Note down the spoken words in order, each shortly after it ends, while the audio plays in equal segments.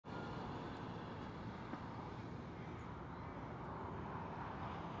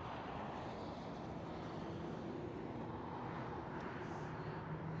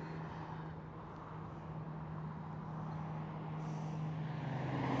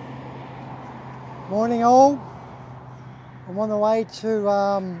Morning all. I'm on the way to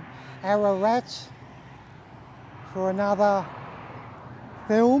Ararat for another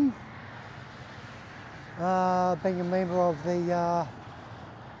film. Being a member of the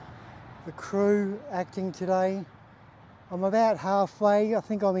crew acting today. I'm about halfway. I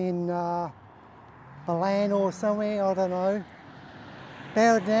think I'm in Milan or somewhere, I don't know.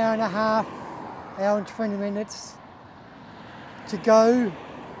 About an hour and a half, hour and 20 minutes to go.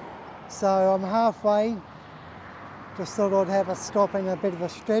 So I'm halfway. Just thought I'd have a stop and a bit of a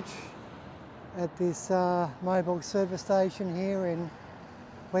stretch at this mobile service station here in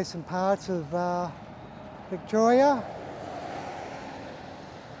western parts of Victoria.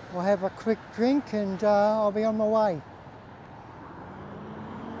 I'll have a quick drink and I'll be on my way.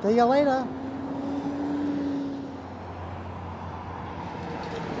 See you later.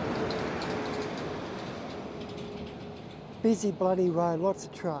 Busy bloody road, lots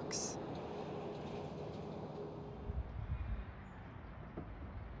of trucks.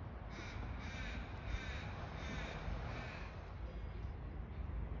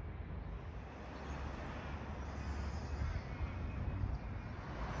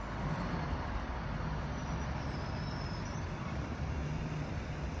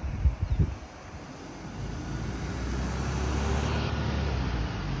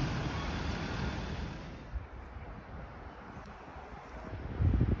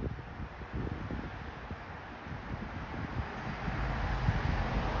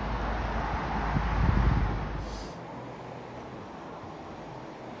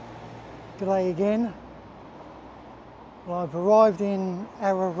 G'day again. Well, I've arrived in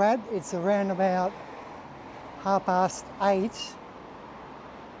Ararat. It's around about 8:30.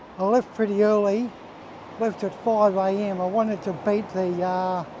 I left pretty early, left at 5 AM. I wanted to beat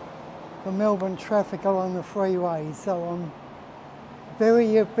the Melbourne traffic along the freeway, so I'm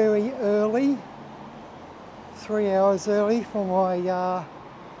very early, 3 hours early for my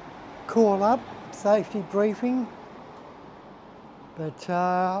call up, safety briefing. But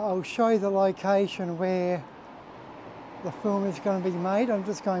I'll show you the location where the film is going to be made. I'm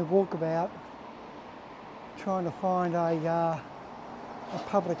just going walkabout, trying to find a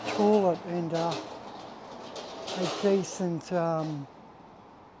public toilet and a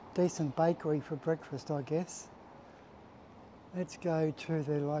decent bakery for breakfast, I guess. Let's go to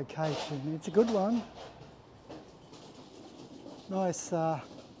the location. It's a good one. Nice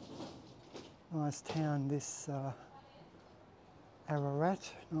town, this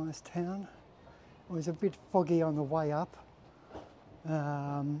Ararat, nice town. It was a bit foggy on the way up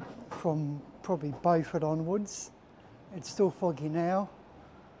from probably Beaufort onwards. It's still foggy now.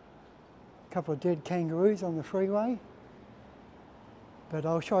 A couple of dead kangaroos on the freeway. But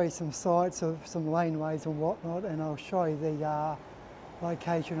I'll show you some sights of some laneways and whatnot, and I'll show you the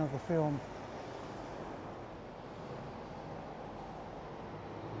location of the film.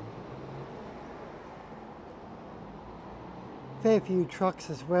 Fair few trucks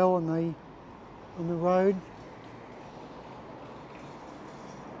as well on the road.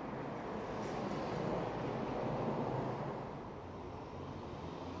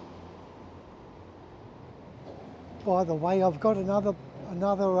 By the way, I've got another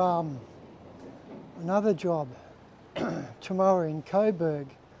job tomorrow in Coburg,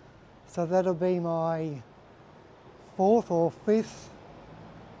 so that'll be my 4th or 5th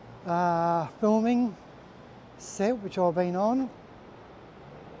filming set which I've been on.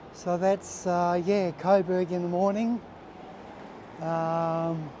 So that's yeah, Coburg in the morning.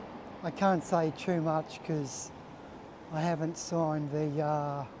 I can't say too much because I haven't signed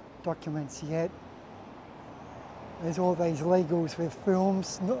the documents yet. There's all these legals with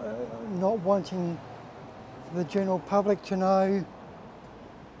films, not wanting the general public to know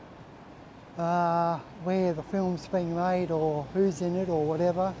where the film's being made or who's in it or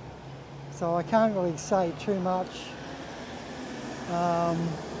whatever. So I can't really say too much.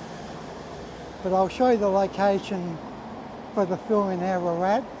 But I'll show you the location for the film in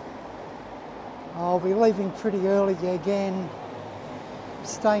Ararat. I'll be leaving pretty early again,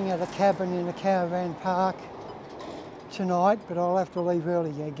 staying at a cabin in a caravan park tonight, but I'll have to leave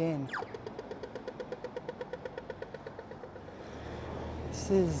early again. This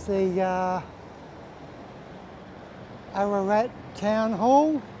is the Ararat Town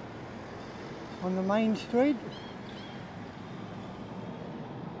Hall on the main street.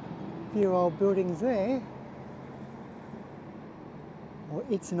 A few old buildings there. Well,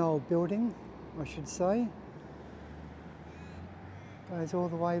 it's an old building, I should say. Goes all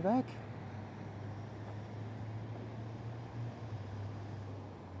the way back.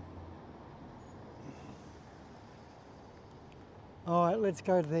 All right, let's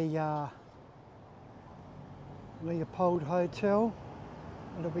go to the Leopold Hotel.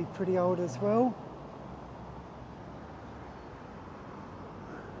 It'll be pretty old as well.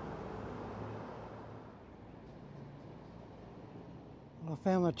 I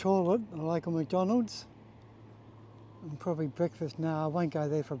found my toilet at a local McDonald's. And probably breakfast. No, I won't go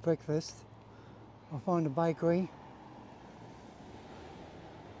there for breakfast. I'll find a bakery.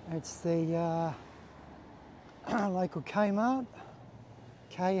 It's the local Kmart,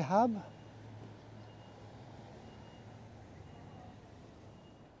 K-Hub.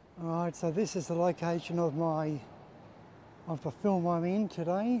 Alright, so this is the location of the film I'm in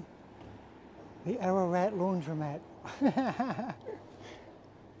today. The Ararat laundromat.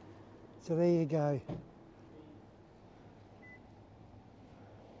 So there you go.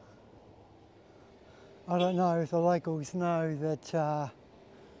 I don't know if the locals know that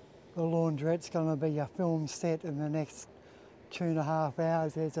the laundrette's going to be a film set in the next 2.5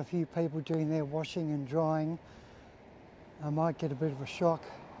 hours. There's a few people doing their washing and drying. I might get a bit of a shock.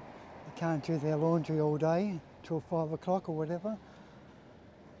 They can't do their laundry all day till 5 o'clock or whatever.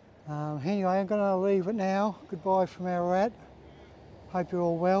 Anyway, I'm going to leave it now. Goodbye from Ararat. Hope you're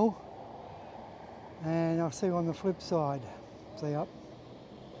all well. And I'll see you on the flip side. See ya.